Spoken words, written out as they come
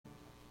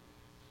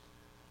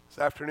This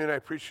afternoon I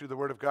preach you the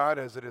Word of God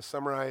as it is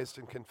summarized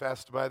and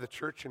confessed by the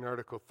Church in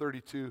Article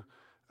 32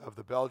 of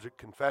the Belgic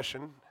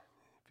Confession.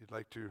 If you'd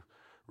like to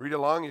read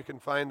along, you can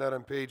find that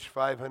on page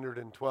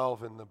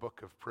 512 in the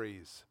Book of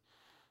Praise.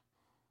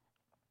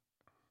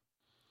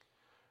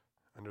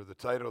 Under the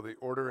title, The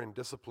Order and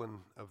Discipline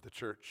of the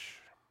Church.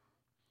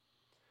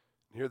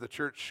 Here the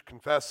Church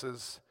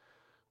confesses,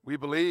 we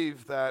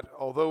believe that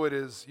although it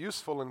is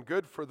useful and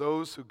good for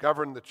those who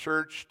govern the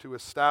Church to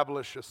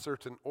establish a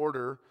certain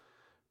order,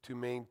 to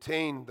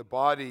maintain the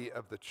body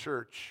of the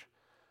Church,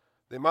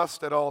 they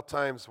must at all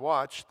times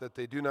watch that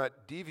they do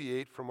not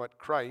deviate from what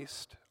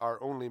Christ,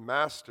 our only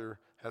Master,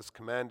 has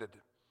commanded.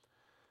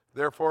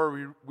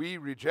 Therefore, we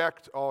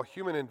reject all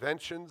human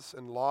inventions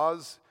and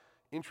laws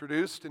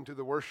introduced into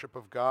the worship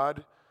of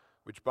God,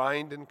 which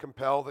bind and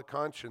compel the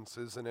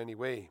consciences in any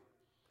way.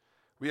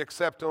 We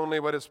accept only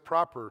what is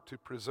proper to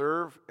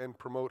preserve and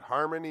promote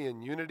harmony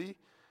and unity,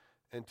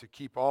 and to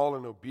keep all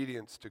in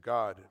obedience to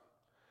God.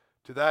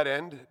 To that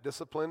end,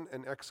 discipline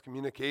and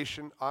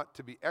excommunication ought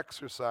to be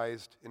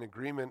exercised in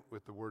agreement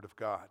with the Word of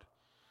God.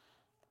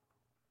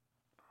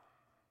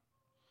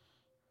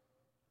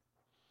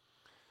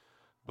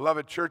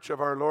 Beloved Church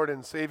of our Lord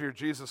and Savior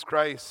Jesus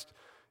Christ,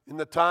 in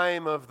the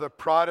time of the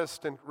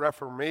Protestant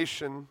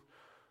Reformation,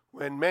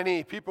 when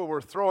many people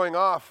were throwing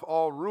off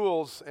all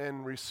rules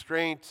and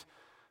restraint,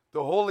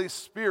 the Holy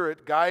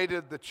Spirit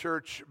guided the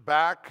Church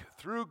back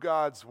through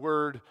God's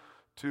Word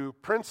to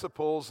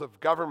principles of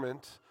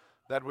government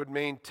that would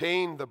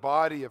maintain the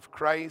body of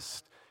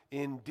Christ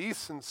in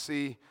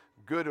decency,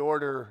 good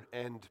order,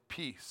 and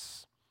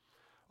peace.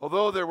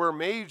 Although there were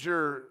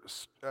major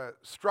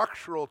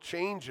structural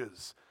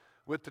changes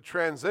with the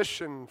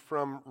transition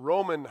from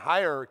Roman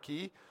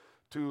hierarchy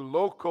to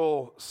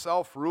local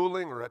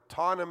self-ruling or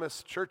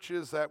autonomous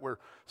churches that were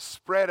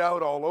spread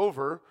out all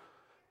over,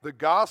 the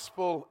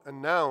gospel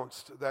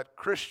announced that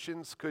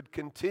Christians could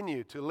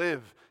continue to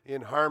live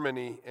in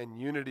harmony and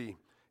unity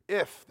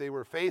if they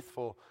were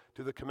faithful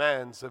to the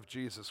commands of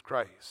Jesus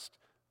Christ,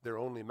 their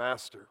only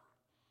Master.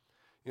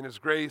 In His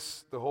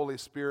grace, the Holy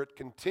Spirit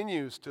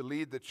continues to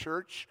lead the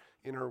church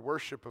in her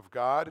worship of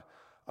God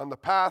on the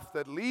path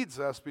that leads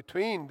us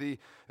between the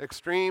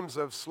extremes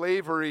of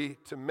slavery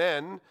to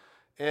men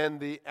and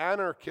the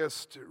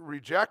anarchist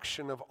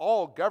rejection of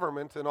all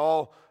government and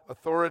all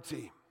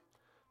authority.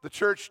 The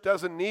church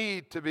doesn't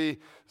need to be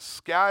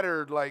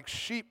scattered like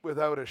sheep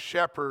without a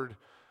shepherd,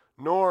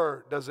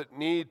 nor does it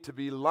need to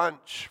be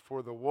lunch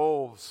for the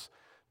wolves,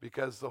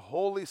 because the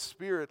Holy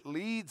Spirit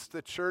leads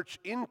the church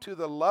into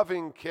the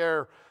loving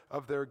care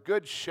of their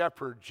good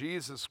shepherd,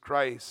 Jesus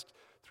Christ,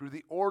 through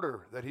the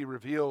order that He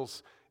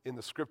reveals in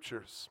the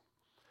Scriptures.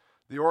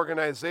 The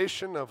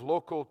organization of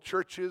local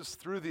churches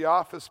through the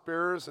office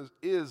bearers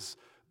is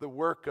the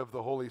work of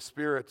the Holy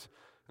Spirit.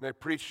 And I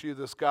preach to you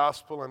this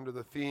gospel under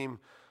the theme,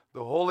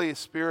 the Holy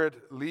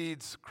Spirit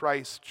leads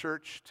Christ's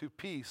church to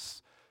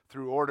peace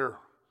through order.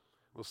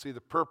 We'll see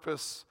the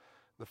purpose,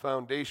 the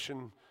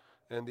foundation,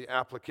 and the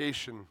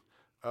application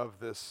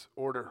of this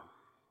order.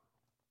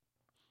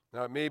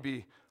 Now, it may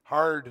be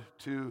hard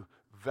to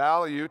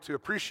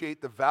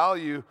appreciate the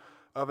value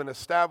of an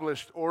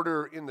established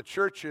order in the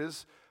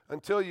churches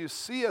until you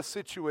see a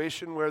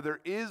situation where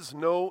there is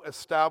no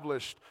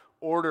established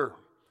order.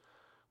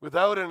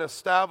 Without an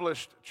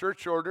established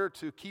church order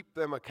to keep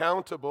them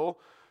accountable,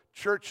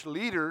 church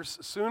leaders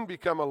soon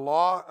become a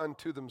law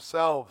unto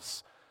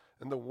themselves,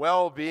 and the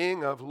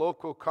well-being of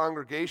local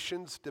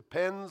congregations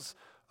depends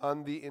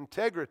on the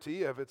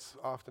integrity of its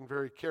often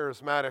very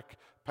charismatic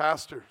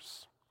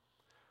pastors.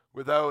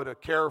 Without a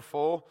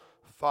careful,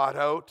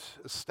 thought-out,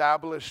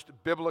 established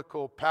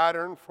biblical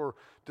pattern for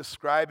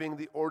describing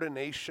the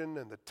ordination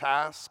and the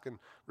task and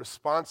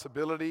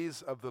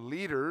responsibilities of the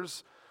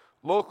leaders,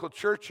 local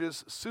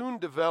churches soon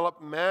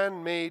develop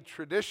man-made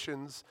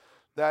traditions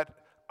that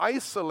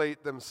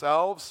isolate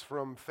themselves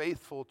from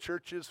faithful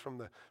churches, from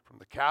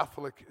the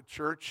Catholic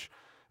Church,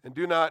 and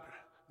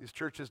these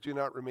churches do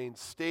not remain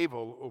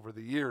stable over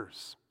the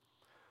years.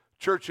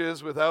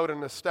 Churches without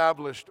an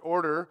established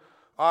order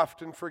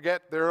often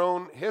forget their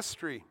own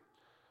history,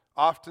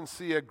 often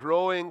see a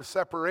growing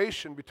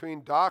separation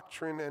between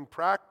doctrine and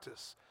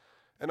practice,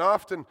 and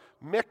often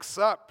mix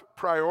up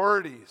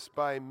priorities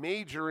by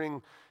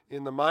majoring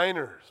in the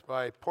minors,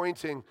 by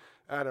pointing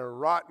at a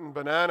rotten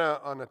banana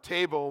on a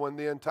table when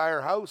the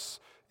entire house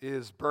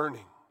is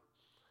burning.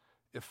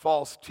 If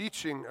false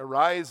teaching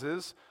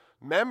arises,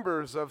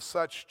 members of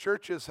such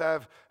churches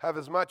have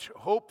as much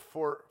hope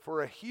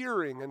for a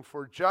hearing and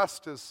for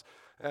justice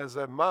as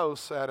a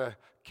mouse at a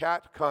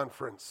cat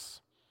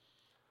conference.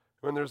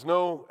 When there's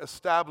no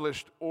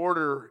established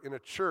order in a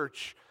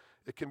church,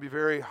 it can be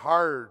very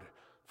hard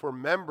for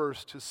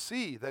members to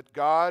see that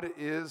God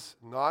is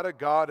not a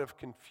God of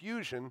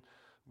confusion,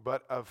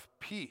 but of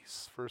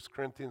peace. 1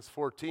 Corinthians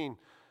 14,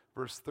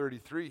 verse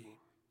 33.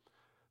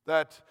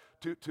 That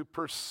to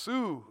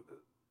pursue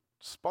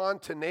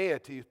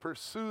spontaneity,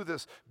 pursue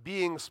this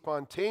being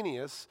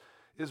spontaneous,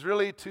 is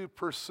really to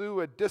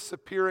pursue a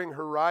disappearing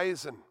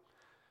horizon.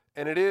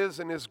 And it is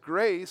in His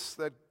grace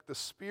that the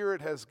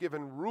Spirit has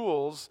given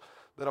rules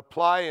that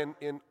apply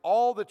in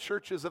all the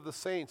churches of the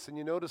saints. And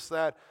you notice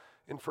that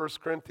in 1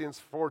 Corinthians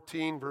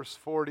 14, verse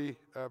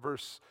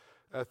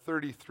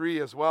 33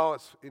 as well.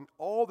 It's in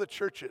all the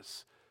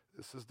churches.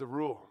 This is the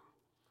rule.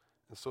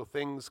 And so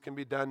things can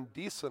be done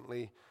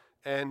decently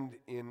and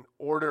in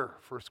order.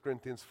 1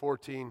 Corinthians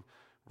 14,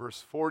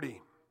 verse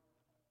 40.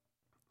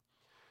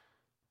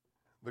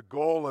 The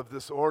goal of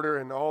this order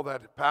and all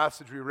that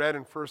passage we read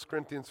in 1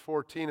 Corinthians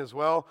 14 as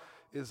well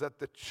is that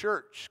the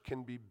church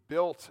can be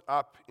built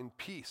up in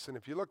peace. And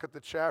if you look at the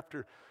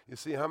chapter, you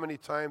see how many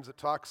times it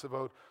talks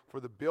about for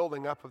the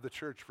building up of the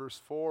church,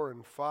 verse 4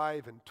 and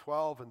 5 and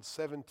 12 and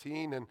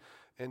 17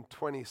 and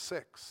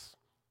 26.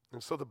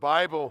 And so the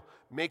Bible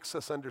makes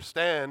us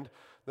understand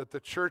that the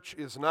church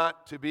is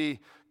not to be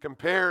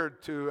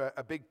compared to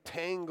a big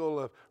tangle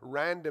of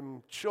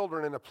random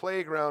children in a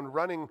playground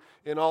running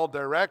in all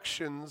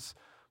directions,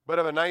 but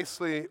of a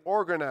nicely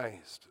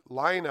organized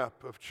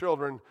lineup of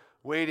children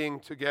waiting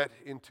to get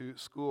into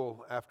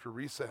school after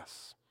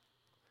recess.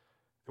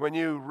 When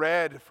you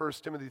read 1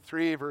 Timothy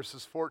 3,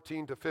 verses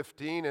 14 to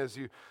 15, as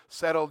you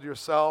settled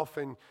yourself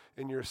in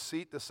your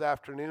seat this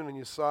afternoon and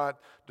you saw it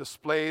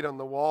displayed on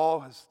the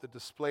wall as the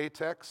display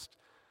text,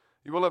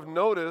 you will have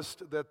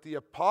noticed that the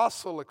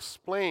apostle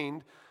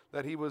explained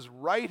that he was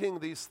writing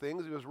these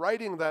things. He was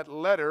writing that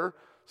letter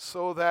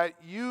so that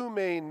you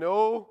may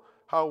know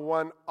how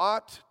one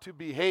ought to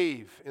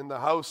behave in the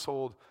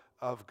household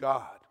of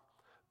God.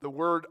 The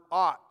word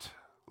ought,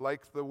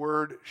 like the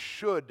word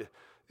should,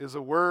 is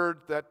a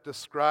word that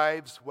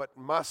describes what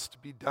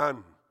must be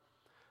done.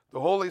 The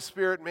Holy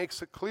Spirit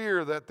makes it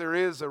clear that there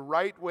is a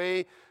right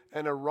way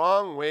and a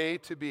wrong way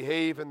to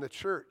behave in the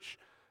church.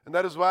 And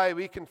that is why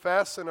we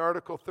confess in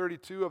Article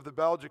 32 of the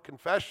Belgic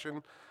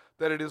Confession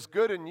that it is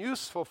good and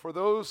useful for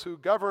those who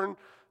govern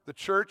the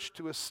church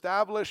to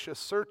establish a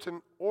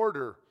certain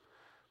order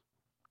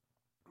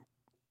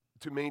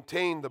to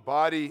maintain the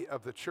body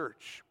of the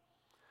church.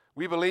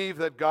 We believe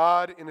that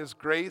God, in His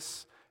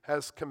grace,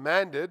 has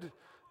commanded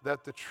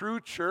that the true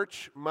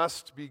church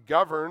must be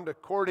governed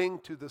according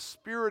to the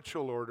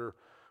spiritual order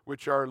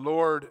which our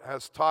Lord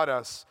has taught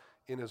us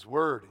in His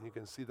Word. And you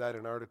can see that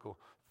in Article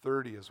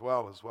 30 as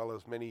well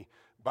as many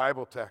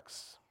Bible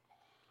texts.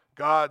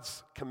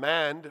 God's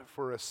command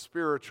for a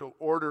spiritual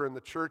order in the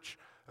church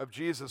of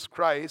Jesus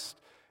Christ,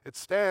 it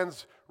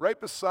stands right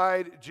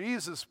beside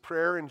Jesus'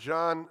 prayer in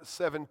John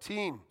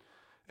 17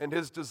 and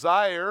His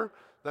desire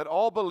that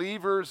all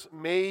believers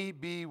may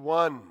be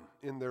one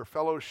in their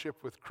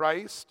fellowship with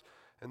Christ.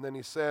 And then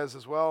He says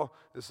as well,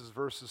 this is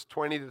verses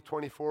 20 to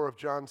 24 of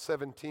John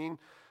 17,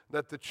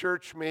 that the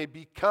church may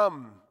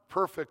become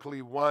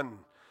perfectly one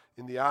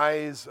in the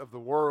eyes of the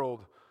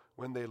world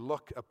when they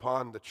look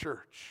upon the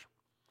church.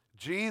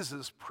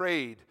 Jesus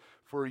prayed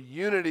for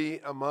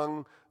unity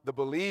among the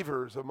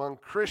believers, among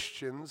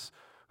Christians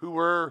who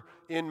were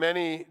in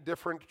many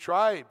different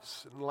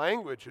tribes and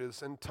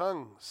languages and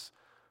tongues,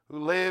 who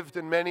lived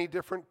in many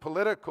different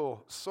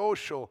political,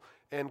 social,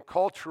 and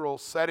cultural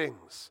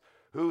settings,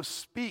 who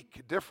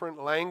speak different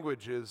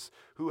languages,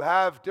 who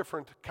have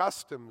different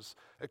customs,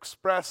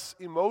 express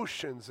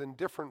emotions in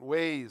different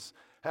ways,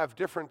 have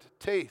different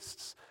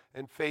tastes,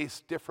 and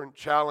face different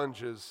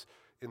challenges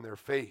in their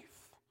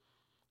faith.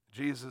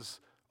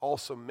 Jesus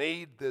also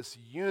made this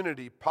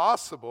unity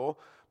possible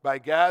by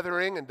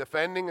gathering and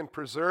defending and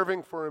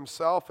preserving for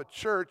Himself a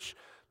church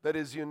that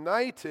is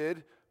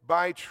united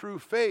by true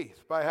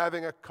faith, by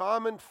having a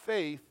common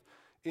faith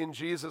in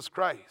Jesus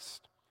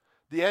Christ.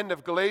 The end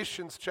of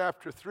Galatians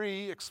chapter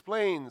 3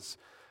 explains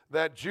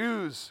that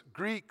Jews,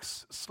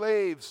 Greeks,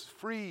 slaves,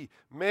 free,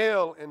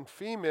 male and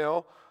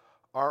female,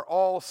 are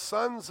all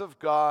sons of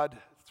God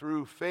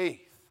through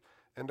faith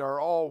and are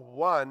all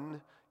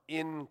one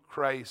in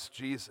Christ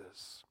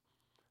Jesus.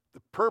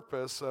 The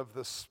purpose of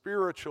the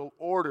spiritual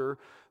order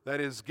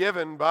that is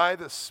given by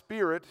the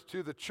Spirit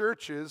to the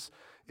churches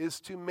is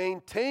to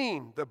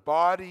maintain the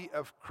body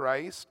of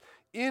Christ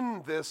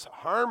in this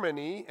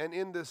harmony and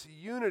in this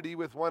unity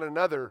with one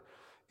another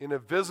in a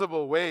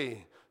visible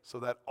way so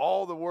that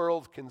all the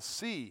world can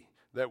see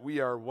that we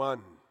are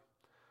one.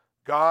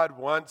 God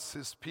wants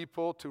His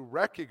people to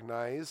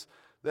recognize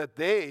that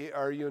they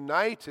are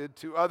united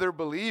to other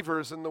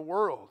believers in the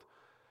world.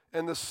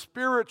 And the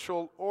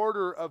spiritual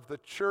order of the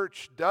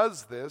church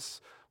does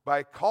this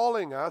by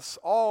calling us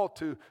all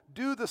to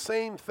do the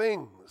same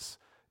things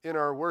in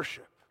our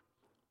worship,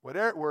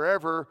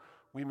 wherever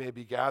we may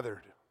be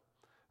gathered.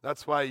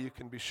 That's why you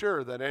can be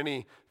sure that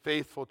any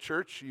faithful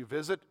church you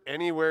visit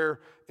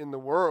anywhere in the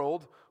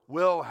world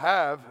will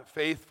have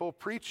faithful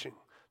preaching,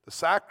 the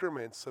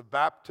sacraments of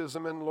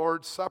baptism and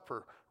Lord's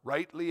Supper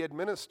rightly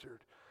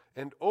administered,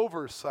 and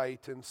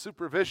oversight and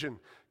supervision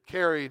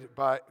carried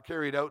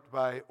out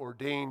by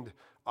ordained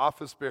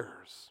office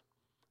bearers.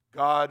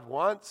 God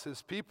wants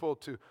His people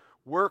to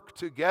work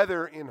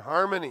together in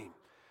harmony,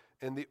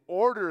 and the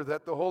order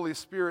that the Holy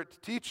Spirit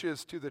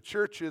teaches to the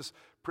churches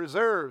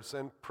preserves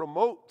and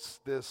promotes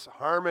this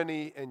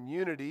harmony and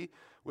unity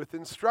with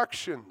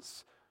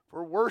instructions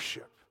for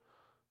worship.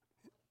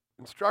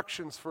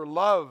 instructions for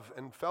love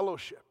and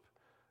fellowship.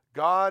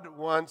 God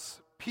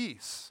wants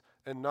peace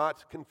and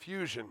not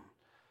confusion.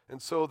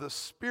 And so the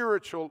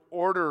spiritual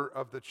order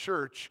of the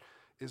church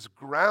is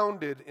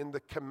grounded in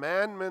the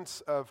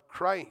commandments of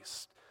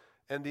Christ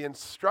and the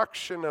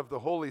instruction of the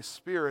Holy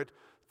Spirit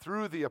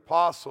through the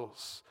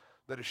apostles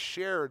that is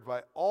shared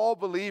by all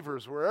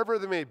believers wherever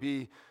they may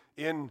be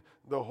in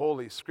the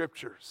Holy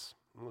Scriptures.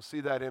 And we'll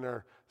see that in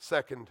our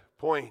second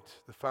point,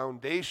 the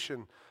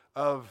foundation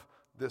of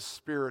this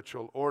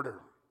spiritual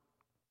order.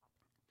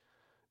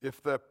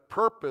 If the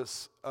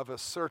purpose of a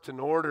certain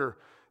order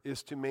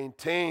is to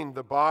maintain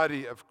the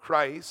body of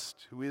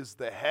Christ, who is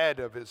the head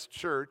of his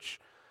church,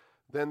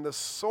 then the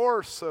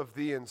source of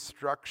the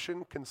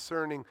instruction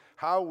concerning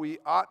how we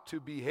ought to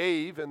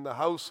behave in the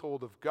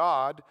household of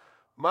God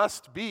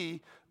must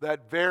be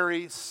that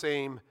very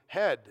same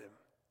head,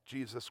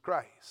 Jesus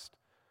Christ.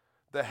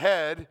 The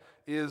head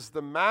is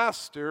the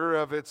master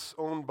of its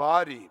own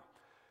body,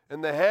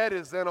 and the head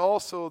is then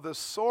also the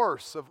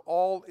source of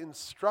all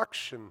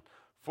instruction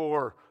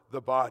for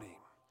the body.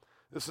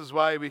 This is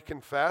why we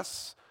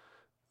confess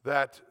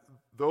that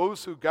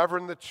those who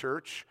govern the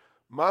church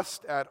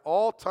must at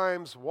all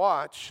times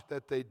watch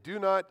that they do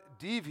not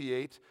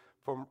deviate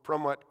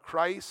from what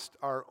Christ,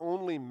 our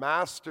only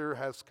master,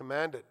 has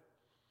commanded.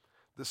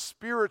 The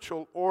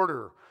spiritual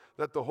order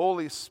that the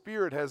Holy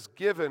Spirit has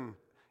given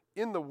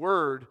in the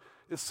Word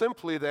is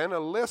simply then a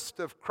list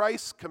of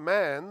Christ's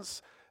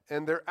commands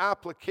and their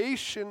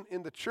application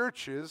in the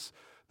churches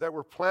that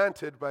were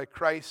planted by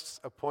Christ's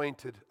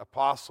appointed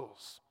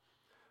apostles.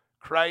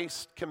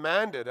 Christ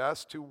commanded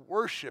us to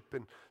worship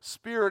in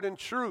spirit and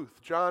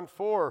truth, John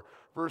 4,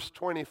 verse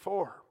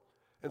 24.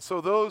 And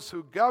so those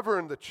who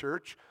govern the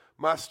church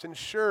must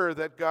ensure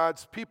that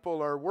God's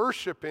people are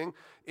worshiping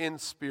in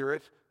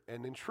spirit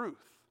and in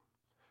truth.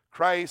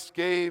 Christ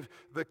gave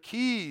the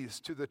keys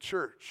to the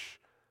church,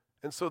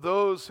 and so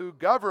those who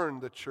govern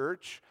the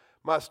church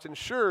must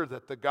ensure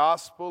that the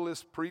gospel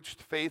is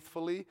preached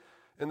faithfully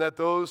and that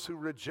those who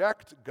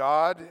reject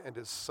God and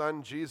his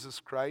Son, Jesus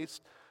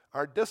Christ,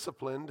 are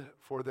disciplined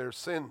for their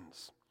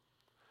sins.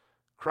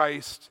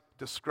 Christ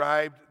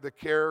described the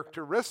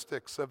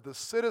characteristics of the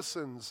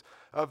citizens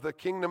of the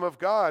kingdom of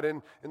God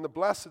in the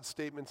blessed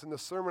statements in the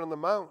Sermon on the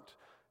Mount.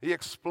 He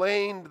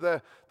explained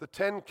the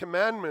 10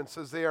 Commandments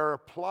as they are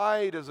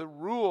applied as a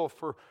rule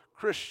for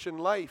Christian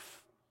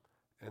life.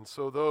 And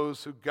so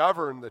those who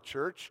govern the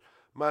church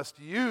must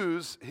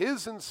use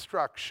his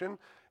instruction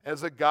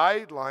as a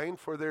guideline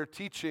for their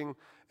teaching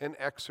and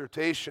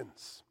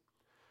exhortations.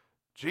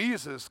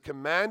 Jesus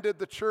commanded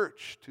the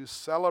church to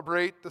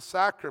celebrate the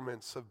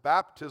sacraments of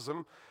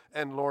baptism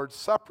and Lord's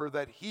Supper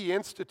that he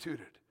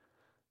instituted.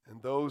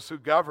 And those who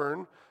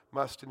govern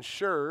must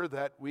ensure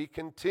that we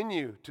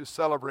continue to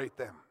celebrate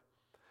them.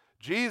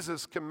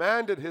 Jesus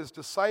commanded his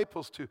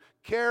disciples to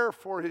care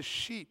for his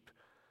sheep,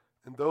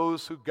 and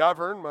those who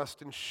govern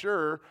must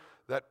ensure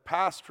that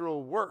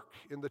pastoral work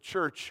in the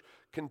church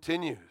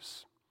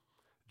continues.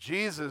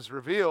 Jesus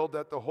revealed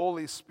that the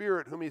Holy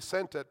Spirit, whom he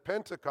sent at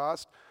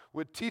Pentecost,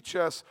 would teach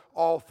us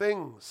all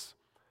things.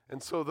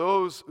 And so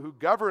those who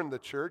govern the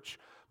church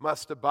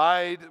must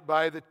abide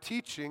by the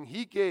teaching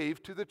he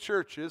gave to the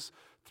churches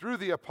through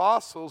the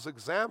apostles'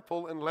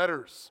 example and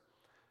letters,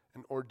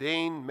 and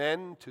ordain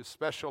men to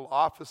special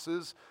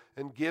offices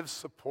and give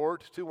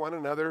support to one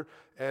another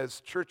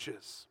as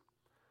churches.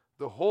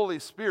 The Holy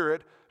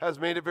Spirit has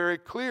made it very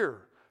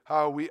clear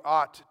how we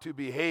ought to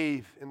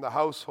behave in the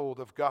household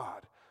of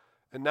God.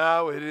 And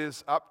now it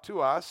is up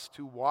to us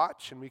to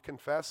watch, and we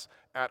confess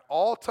at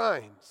all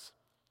times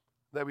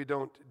that we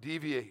don't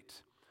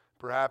deviate.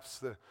 Perhaps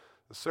the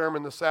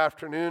sermon this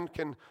afternoon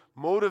can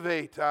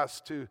motivate us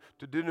to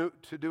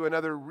do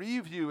another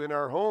review in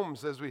our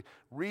homes as we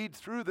read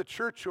through the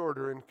church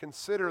order and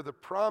consider the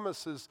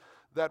promises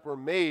that were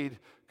made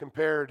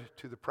compared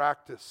to the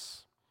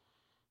practice.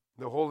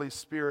 The Holy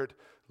Spirit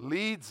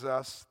leads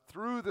us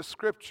through the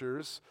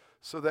Scriptures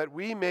so that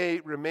we may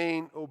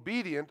remain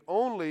obedient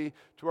only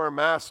to our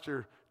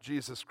Master,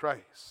 Jesus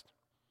Christ.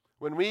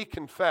 When we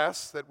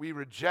confess that we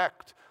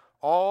reject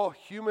all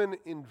human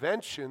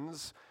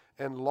inventions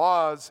and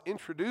laws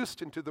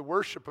introduced into the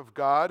worship of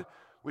God,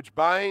 which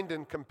bind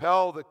and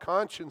compel the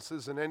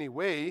consciences in any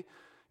way,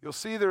 you'll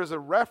see there is a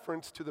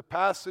reference to the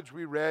passage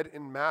we read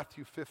in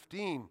Matthew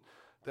 15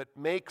 that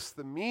makes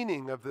the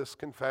meaning of this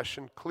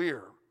confession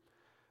clear.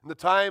 In the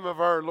time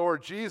of our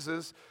Lord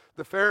Jesus,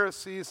 the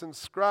Pharisees and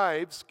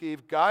scribes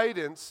gave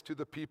guidance to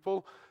the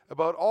people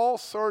about all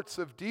sorts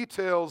of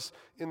details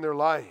in their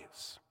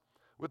lives,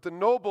 with the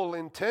noble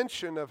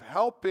intention of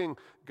helping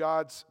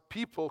God's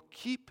people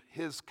keep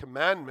his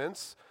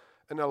commandments.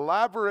 An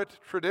elaborate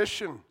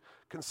tradition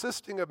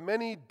consisting of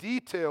many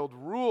detailed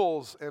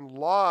rules and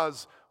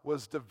laws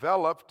was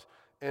developed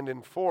and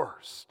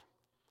enforced.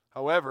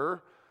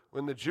 However,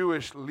 when the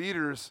Jewish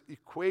leaders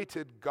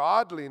equated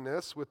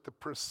godliness with the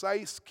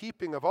precise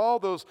keeping of all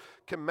those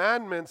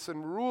commandments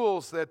and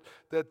rules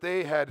that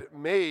they had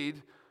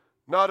made,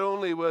 not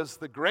only was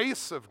the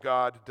grace of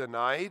God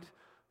denied,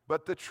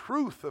 but the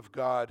truth of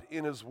God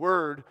in his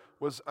word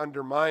was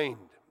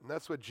undermined. And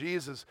that's what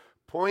Jesus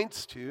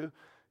points to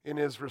in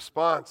his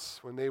response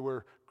when they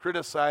were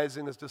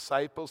criticizing his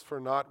disciples for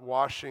not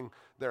washing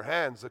their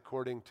hands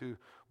according to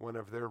one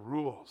of their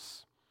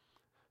rules.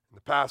 In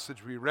the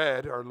passage we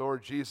read, our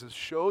Lord Jesus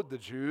showed the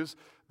Jews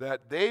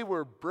that they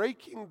were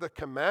breaking the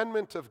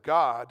commandment of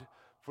God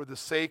for the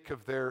sake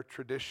of their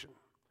tradition.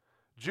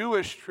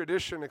 Jewish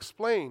tradition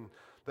explained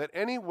that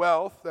any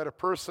wealth that a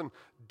person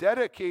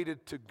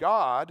dedicated to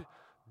God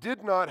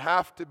did not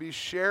have to be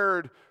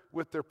shared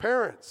with their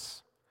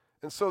parents.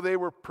 And so they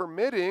were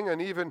permitting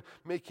and even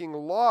making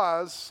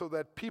laws so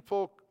that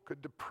people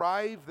could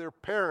deprive their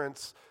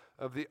parents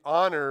of the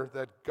honor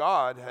that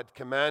God had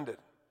commanded.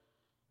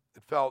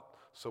 It felt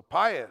so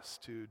pious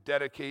to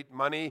dedicate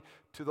money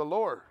to the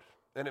Lord,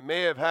 and it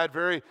may have had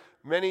very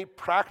many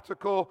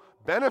practical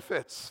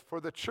benefits for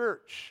the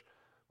church,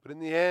 but in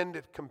the end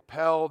it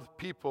compelled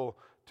people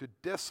to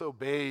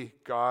disobey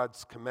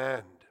God's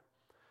command.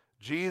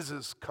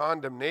 Jesus'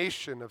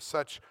 condemnation of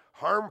such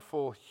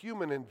harmful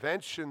human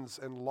inventions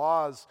and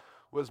laws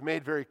was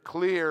made very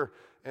clear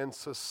and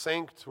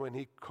succinct when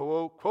he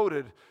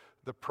quoted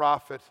the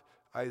prophet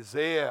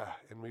Isaiah,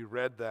 and we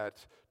read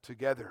that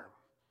together.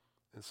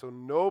 And so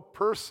no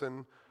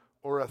person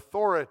or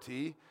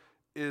authority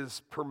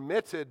is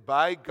permitted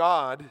by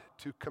God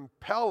to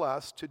compel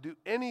us to do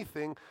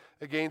anything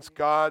against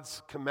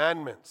God's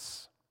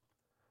commandments.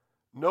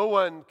 No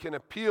one can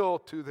appeal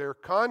to their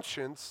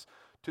conscience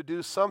to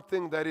do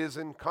something that is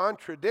in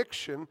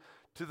contradiction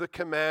to the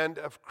command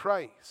of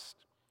Christ.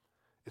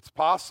 It's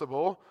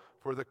possible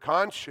for the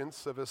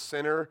conscience of a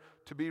sinner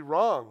to be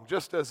wrong,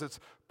 just as it's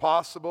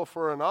possible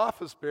for an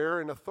office bearer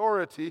in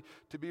authority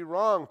to be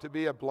wrong, to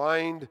be a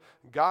blind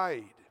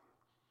guide.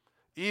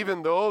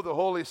 Even though the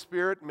Holy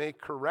Spirit may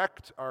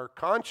correct our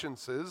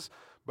consciences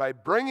by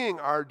bringing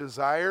our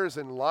desires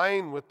in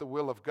line with the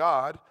will of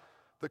God,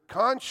 the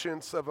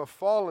conscience of a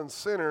fallen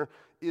sinner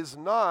is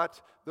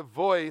not the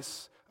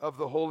voice of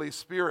the Holy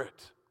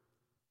Spirit.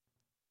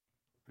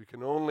 We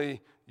can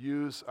only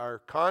use our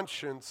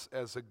conscience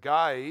as a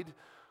guide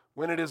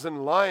when it is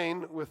in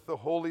line with the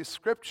Holy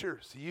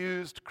Scriptures,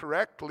 used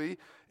correctly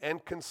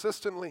and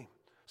consistently.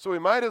 So we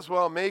might as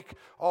well make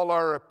all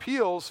our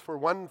appeals for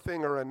one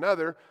thing or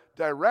another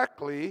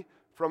directly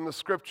from the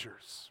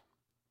Scriptures.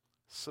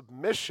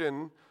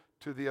 Submission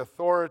to the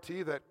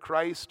authority that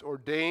Christ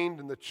ordained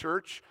in the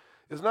church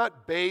is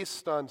not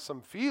based on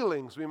some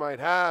feelings we might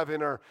have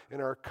in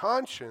our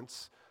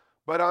conscience,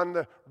 but on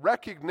the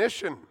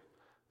recognition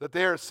that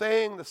they are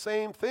saying the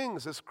same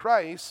things as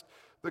Christ,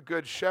 the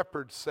Good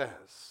Shepherd,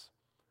 says.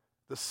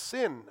 The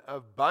sin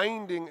of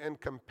binding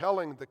and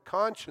compelling the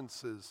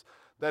consciences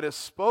that is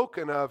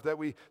spoken of, that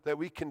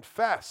we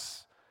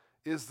confess,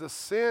 is the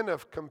sin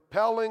of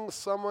compelling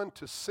someone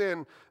to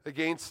sin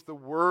against the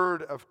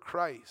word of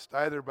Christ,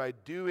 either by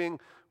doing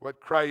what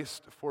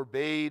Christ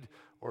forbade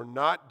or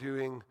not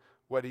doing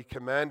what he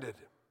commanded.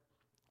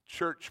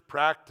 Church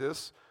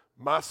practice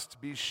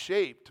must be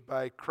shaped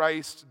by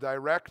Christ's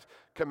direct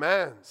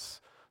commands,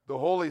 the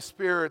Holy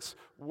Spirit's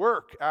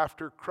work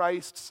after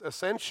Christ's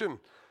ascension,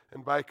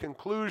 and by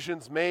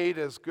conclusions made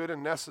as good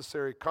and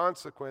necessary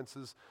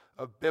consequences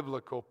of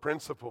biblical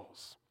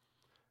principles.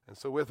 And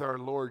so with our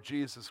Lord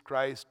Jesus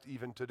Christ,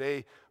 even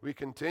today, we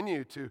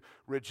continue to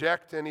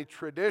reject any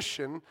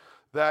tradition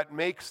that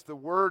makes the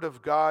Word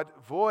of God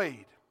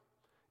void,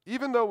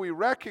 even though we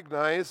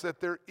recognize that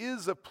there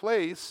is a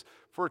place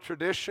for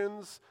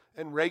traditions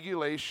and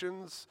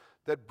regulations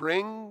that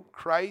bring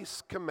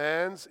Christ's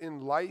commands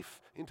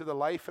into the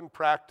life and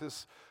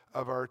practice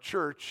of our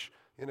church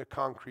in a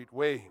concrete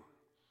way.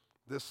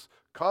 This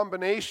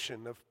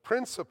combination of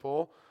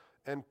principle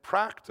and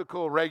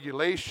practical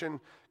regulation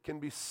can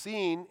be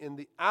seen in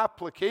the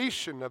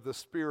application of the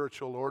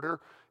spiritual order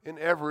in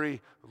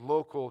every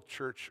local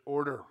church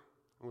order.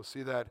 And we'll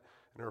see that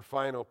in our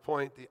final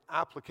point, the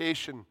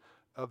application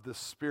of the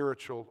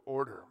spiritual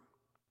order.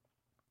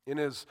 In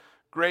His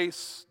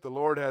grace, the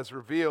Lord has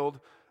revealed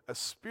a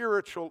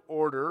spiritual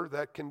order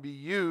that can be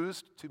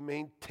used to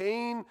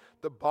maintain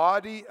the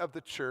body of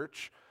the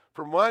church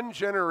from one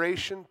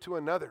generation to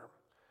another,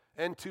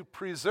 and to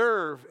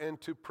preserve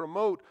and to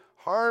promote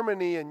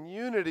harmony and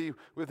unity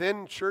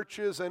within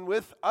churches and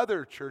with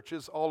other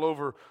churches all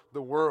over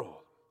the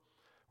world.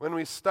 When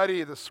we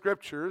study the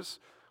Scriptures,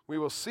 we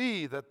will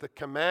see that the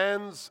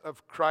commands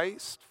of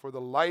Christ for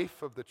the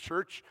life of the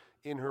church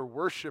in her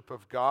worship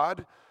of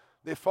God,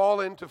 they fall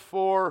into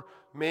four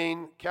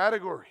main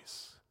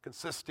categories,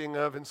 consisting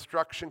of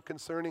instruction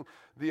concerning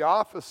the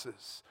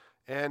offices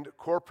and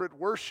corporate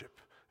worship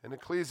and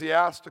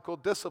ecclesiastical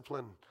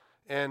discipline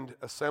and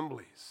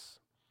assemblies.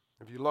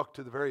 If you look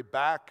to the very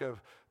back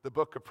of the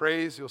Book of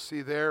Praise, you'll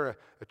see there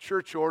a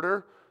church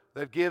order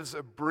that gives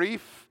a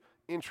brief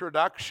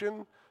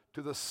introduction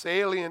to the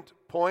salient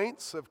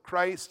points of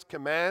Christ's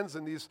commands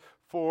in these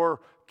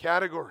four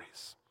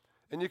categories.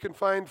 And you can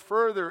find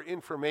further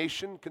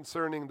information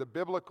concerning the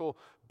biblical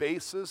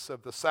basis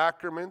of the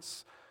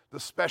sacraments,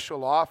 the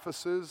special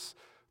offices,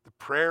 the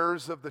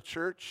prayers of the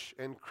church,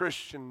 and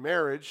Christian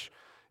marriage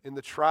in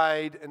the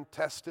tried and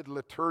tested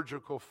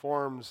liturgical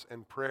forms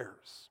and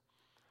prayers.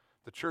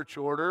 The church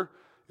order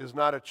is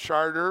not a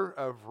charter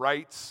of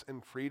rights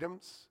and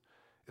freedoms.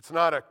 It's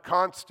not a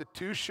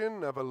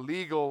constitution of a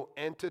legal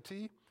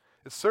entity.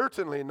 It's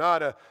certainly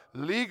not a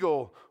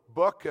legal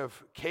book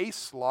of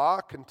case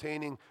law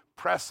containing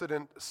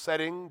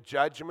precedent-setting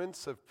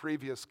judgments of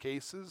previous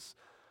cases.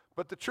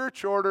 But the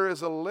church order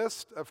is a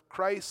list of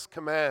Christ's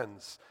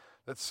commands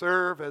that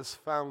serve as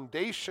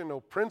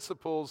foundational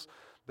principles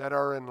that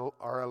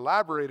are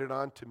elaborated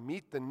on to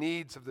meet the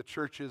needs of the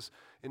churches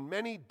in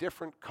many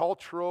different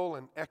cultural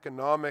and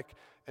economic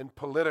and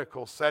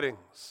political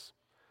settings.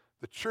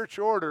 The church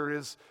order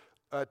is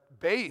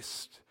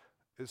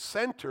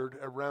centered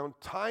around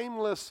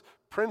timeless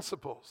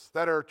principles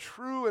that are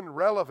true and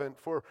relevant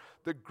for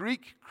the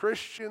Greek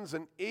Christians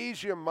in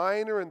Asia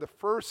Minor in the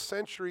 1st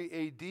century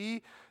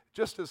A.D.,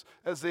 just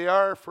as they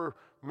are for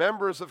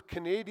members of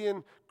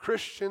Canadian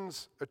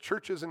Christians,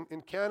 churches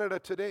in Canada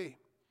today.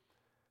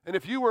 And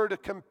if you were to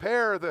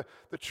compare the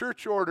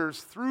church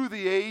orders through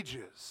the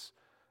ages,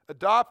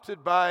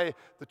 adopted by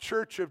the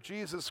Church of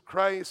Jesus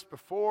Christ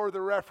before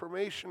the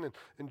Reformation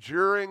and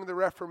during the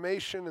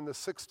Reformation in the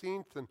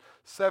 16th and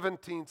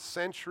 17th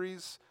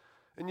centuries,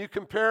 and you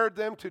compared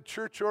them to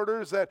church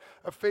orders of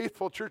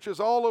faithful churches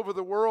all over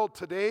the world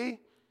today,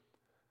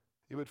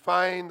 you would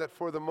find that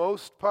for the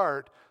most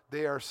part,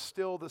 they are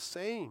still the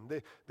same.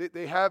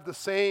 They have the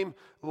same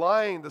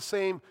line, the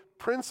same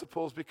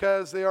principles,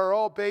 because they are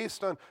all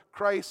based on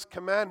Christ's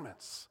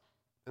commandments.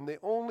 And they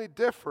only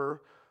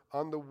differ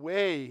on the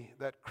way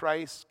that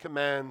Christ's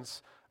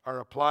commands are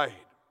applied.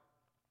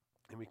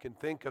 And we can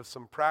think of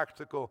some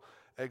practical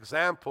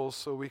examples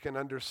so we can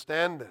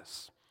understand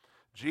this.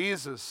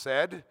 Jesus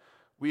said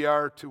we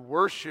are to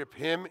worship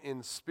him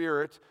in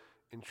spirit,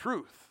 in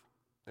truth.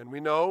 And we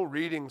know,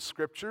 reading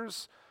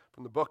scriptures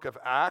from the book of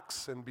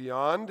Acts and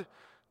beyond,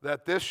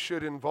 that this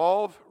should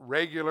involve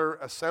regular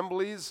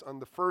assemblies on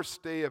the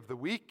first day of the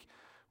week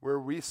where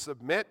we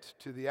submit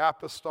to the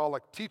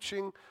apostolic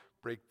teaching,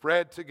 break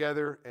bread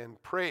together,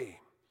 and pray.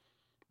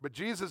 But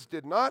Jesus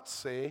did not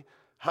say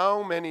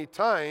how many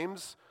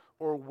times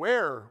or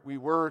where we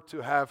were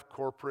to have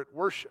corporate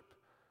worship.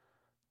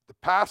 The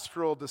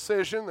pastoral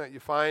decision that you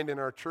find in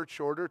our church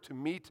order to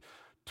meet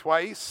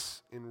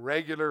twice in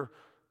regular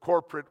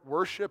corporate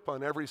worship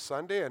on every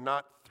Sunday and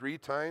not 3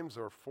 times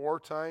or 4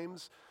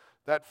 times,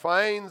 that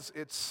finds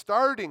its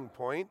starting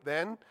point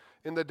then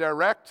in the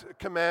direct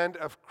command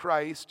of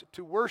Christ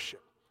to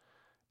worship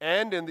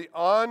and in the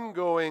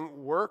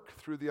ongoing work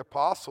through the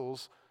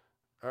apostles,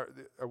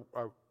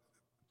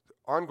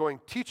 ongoing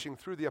teaching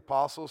through the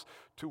apostles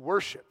to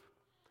worship.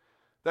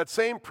 That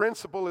same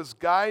principle is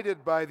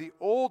guided by the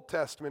Old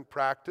Testament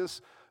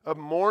practice of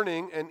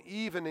morning and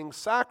evening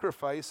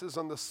sacrifices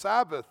on the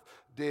Sabbath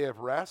day of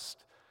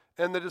rest,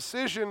 and the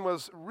decision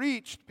was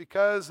reached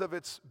because of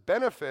its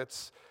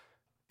benefits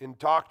in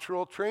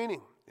doctrinal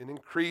training, in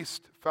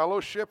increased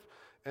fellowship,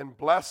 and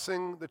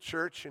blessing the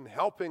church and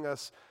helping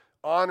us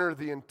honor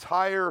the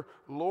entire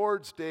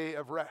Lord's Day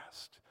of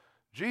rest.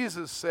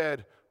 Jesus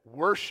said,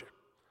 worship.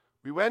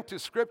 We went to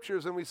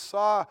scriptures and we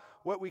saw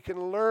what we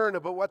can learn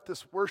about what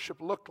this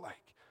worship looked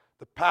like.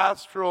 The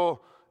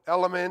pastoral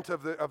element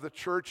of the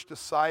church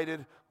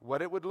decided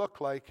what it would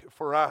look like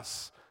for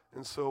us,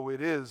 and so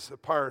it is a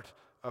part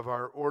of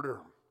our order.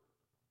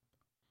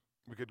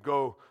 We could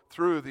go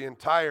through the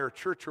entire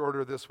church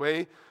order this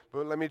way,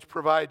 but let me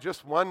provide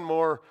just one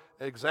more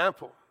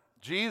example.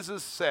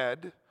 Jesus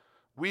said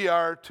we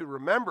are to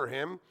remember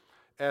him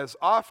as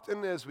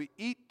often as we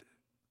eat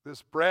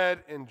this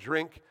bread and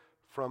drink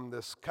from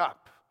this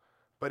cup.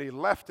 But he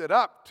left it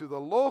up to the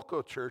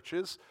local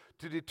churches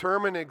to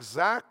determine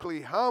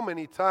exactly how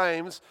many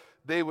times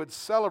they would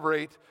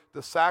celebrate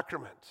the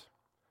sacrament.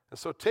 And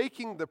so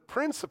taking the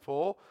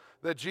principle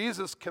that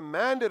Jesus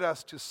commanded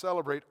us to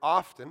celebrate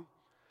often,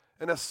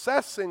 and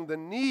assessing the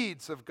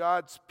needs of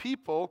God's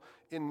people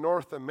in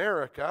North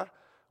America,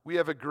 we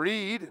have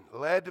agreed,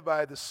 led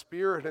by the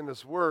Spirit and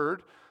his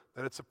word,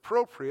 that it's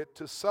appropriate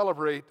to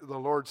celebrate the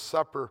Lord's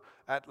Supper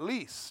at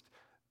least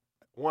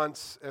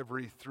once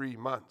every 3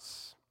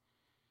 months.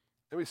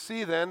 And we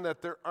see then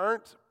that there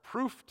aren't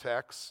proof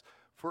texts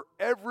for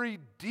every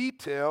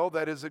detail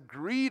that is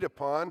agreed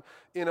upon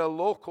in a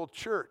local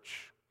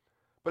church.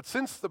 But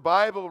since the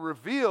Bible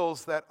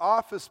reveals that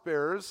office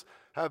bearers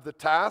have the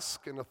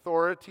task and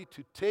authority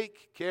to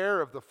take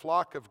care of the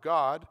flock of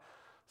God,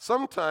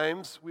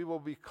 sometimes we will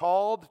be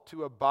called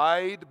to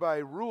abide by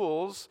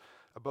rules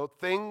about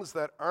things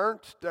that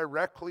aren't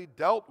directly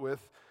dealt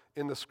with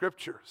in the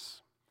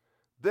Scriptures.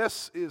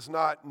 This is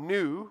not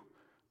new,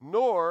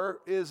 nor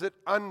is it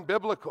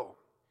unbiblical.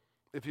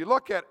 If you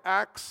look at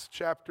Acts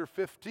chapter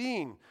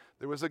 15,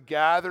 there was a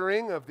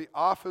gathering of the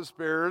office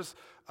bearers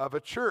of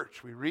a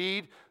church. We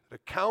read the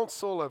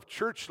council of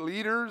church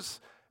leaders,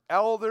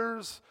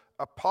 elders,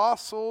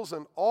 apostles,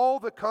 and all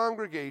the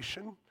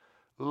congregation,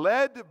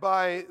 led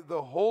by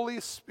the Holy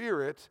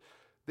Spirit,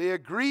 they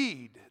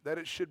agreed that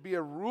it should be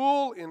a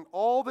rule in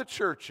all the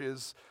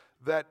churches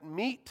that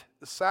meat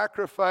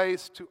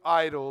sacrificed to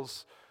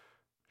idols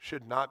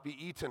should not be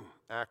eaten.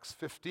 Acts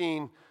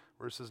 15,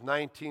 verses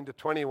 19 to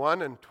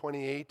 21 and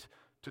 28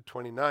 to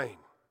 29.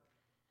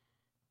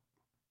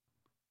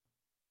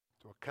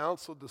 So a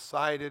council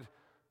decided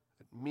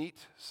that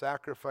meat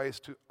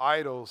sacrificed to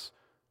idols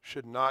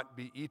should not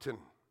be eaten.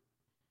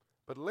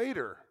 But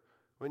later,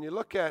 when you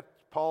look at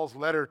Paul's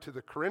letter to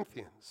the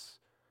Corinthians,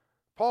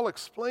 Paul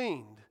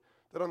explained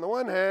that on the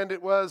one hand,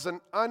 it was an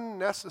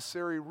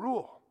unnecessary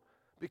rule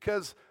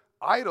because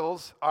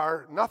idols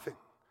are nothing,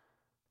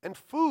 and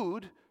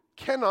food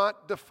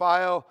cannot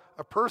defile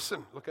a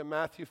person. Look at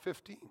Matthew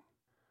 15.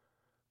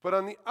 But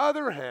on the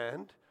other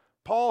hand,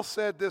 Paul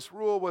said this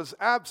rule was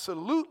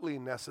absolutely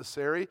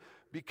necessary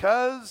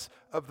because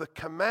of the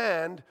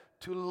command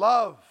to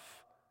love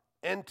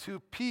and to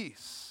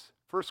peace.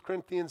 1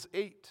 Corinthians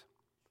 8.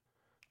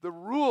 The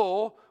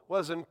rule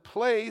was in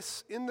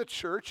place in the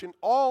church, in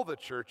all the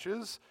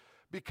churches,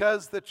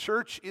 because the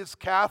church is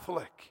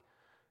Catholic.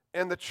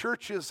 And the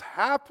churches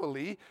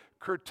happily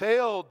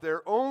curtailed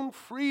their own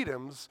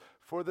freedoms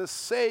for the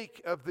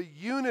sake of the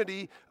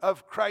unity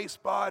of Christ's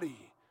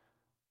body.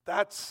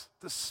 That's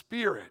the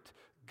Spirit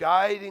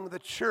guiding the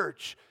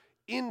church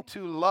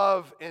into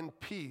love and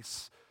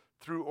peace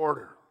through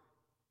order.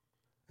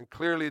 And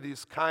clearly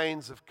these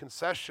kinds of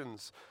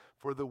concessions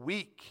for the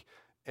weak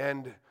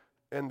and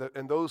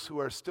those who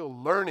are still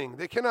learning,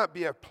 they cannot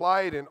be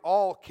applied in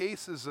all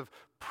cases of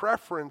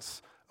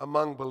preference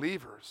among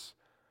believers.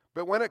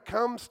 But when it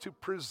comes to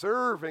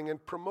preserving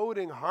and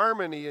promoting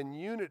harmony and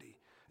unity,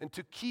 and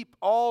to keep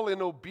all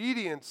in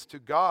obedience to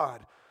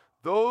God,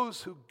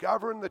 those who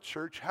govern the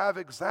church have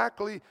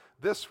exactly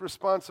this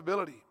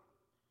responsibility.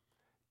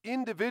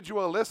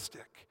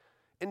 Individualistic,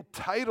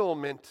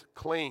 entitlement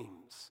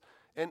claims,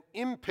 and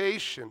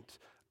impatient,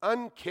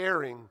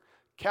 uncaring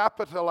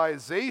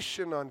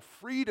capitalization on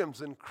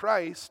freedoms in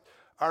Christ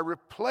are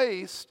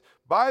replaced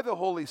by the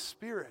Holy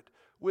Spirit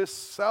with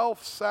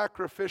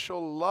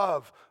self-sacrificial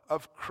love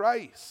of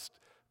Christ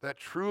that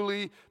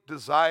truly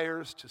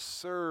desires to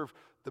serve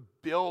the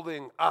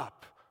building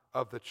up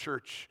of the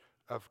church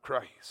of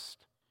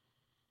Christ.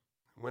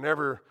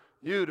 Whenever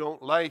you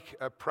don't like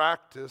a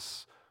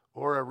practice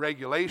or a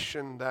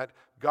regulation that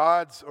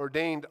God's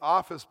ordained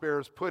office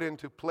bearers put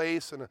into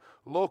place in a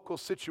local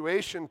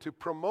situation to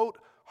promote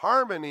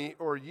harmony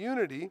or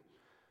unity,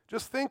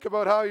 just think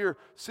about how your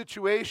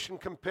situation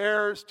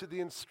compares to the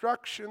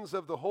instructions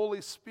of the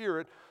Holy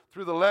Spirit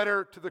through the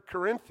letter to the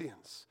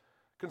Corinthians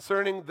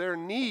concerning their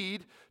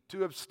need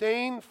to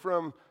abstain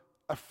from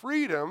a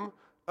freedom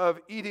of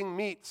eating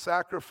meat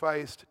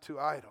sacrificed to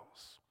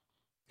idols.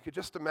 You could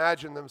just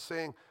imagine them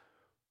saying,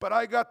 but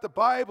I got the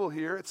Bible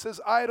here. It says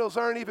idols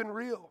aren't even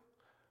real.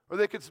 Or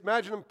they could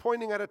imagine them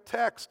pointing at a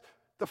text.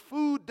 The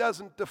food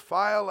doesn't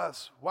defile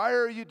us. Why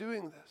are you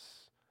doing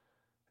this?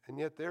 And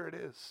yet there it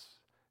is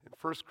in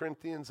 1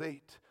 Corinthians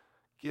 8,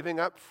 giving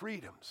up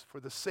freedoms for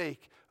the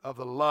sake of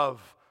the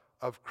love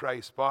of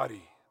Christ's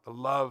body, the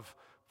love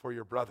for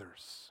your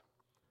brothers.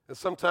 And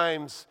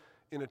sometimes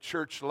in a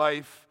church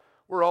life,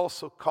 we're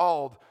also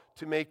called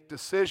to make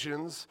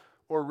decisions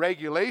or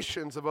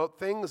regulations about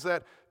things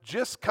that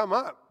just come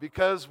up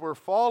because we're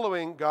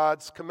following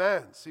God's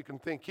commands. You can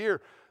think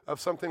here of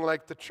something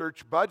like the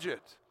church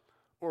budget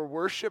or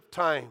worship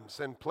times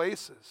and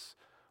places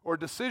or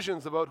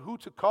decisions about who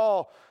to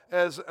call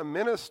as a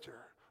minister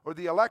or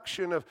the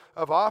election of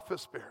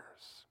office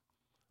bearers.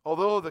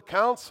 Although the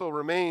council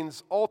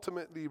remains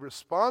ultimately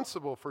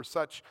responsible for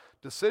such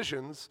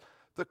decisions,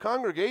 the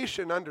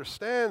congregation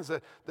understands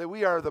that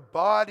we are the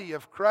body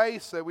of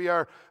Christ, that we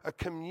are a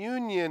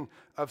communion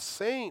of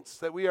saints,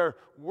 that we are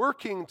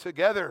working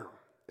together,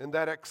 and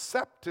that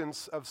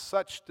acceptance of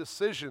such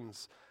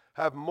decisions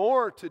have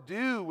more to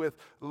do with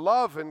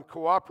love and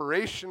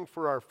cooperation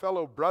for our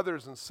fellow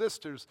brothers and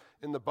sisters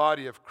in the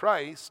body of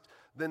Christ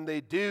than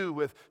they do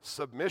with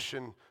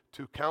submission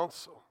to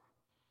counsel.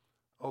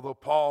 Although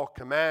Paul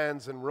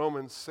commands in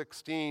Romans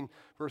 16,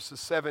 verses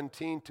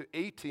 17 to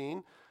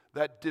 18,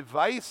 that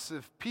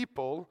divisive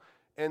people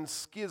and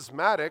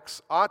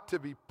schismatics ought to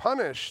be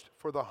punished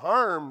for the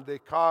harm they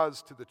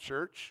cause to the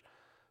church,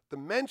 the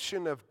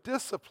mention of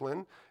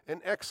discipline and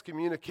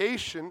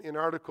excommunication in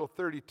Article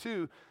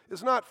 32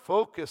 is not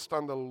focused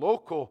on the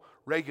local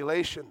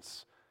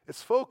regulations.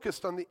 It's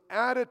focused on the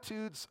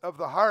attitudes of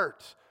the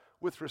heart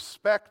with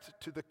respect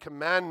to the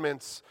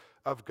commandments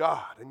of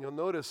God. And you'll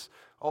notice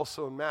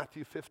also in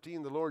Matthew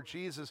 15, the Lord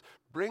Jesus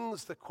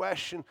brings the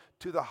question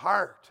to the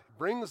heart,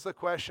 brings the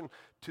question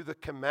to the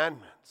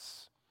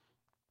commandments.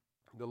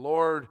 The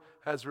Lord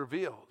has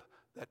revealed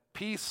that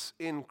peace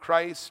in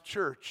Christ's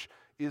church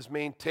is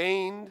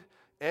maintained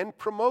and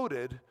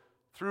promoted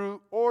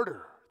through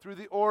order, through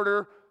the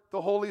order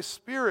the Holy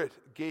Spirit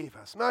gave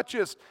us. Not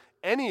just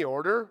any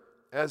order,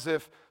 as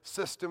if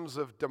systems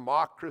of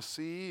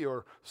democracy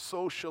or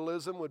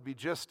socialism would be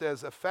just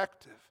as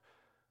effective,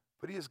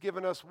 but He has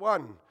given us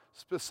one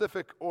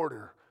specific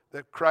order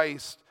that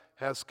Christ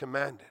has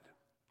commanded.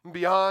 And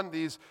beyond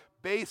these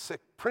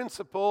basic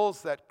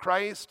principles that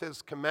Christ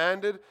has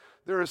commanded,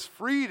 there is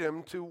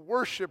freedom to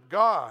worship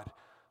God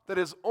that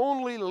is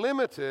only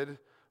limited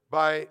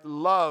by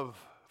love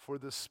for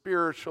the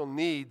spiritual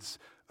needs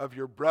of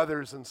your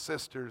brothers and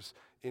sisters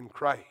in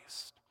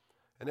Christ.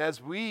 And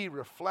as we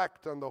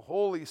reflect on the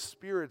Holy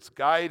Spirit's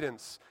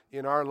guidance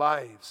in our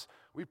lives,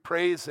 we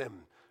praise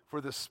Him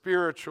for the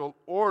spiritual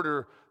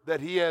order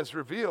that He has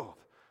revealed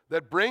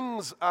that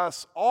brings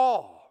us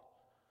all,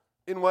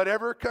 in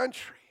whatever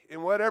country,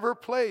 in whatever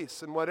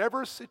place, in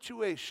whatever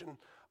situation,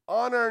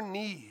 on our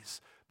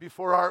knees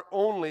before our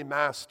only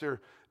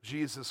Master,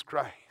 Jesus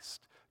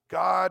Christ.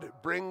 God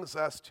brings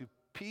us to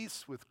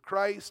peace with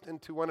Christ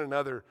and to one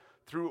another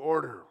through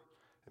order.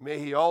 And may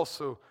He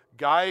also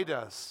guide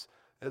us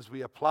as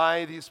we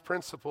apply these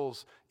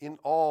principles in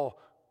all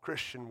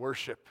Christian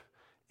worship.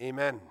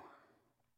 Amen.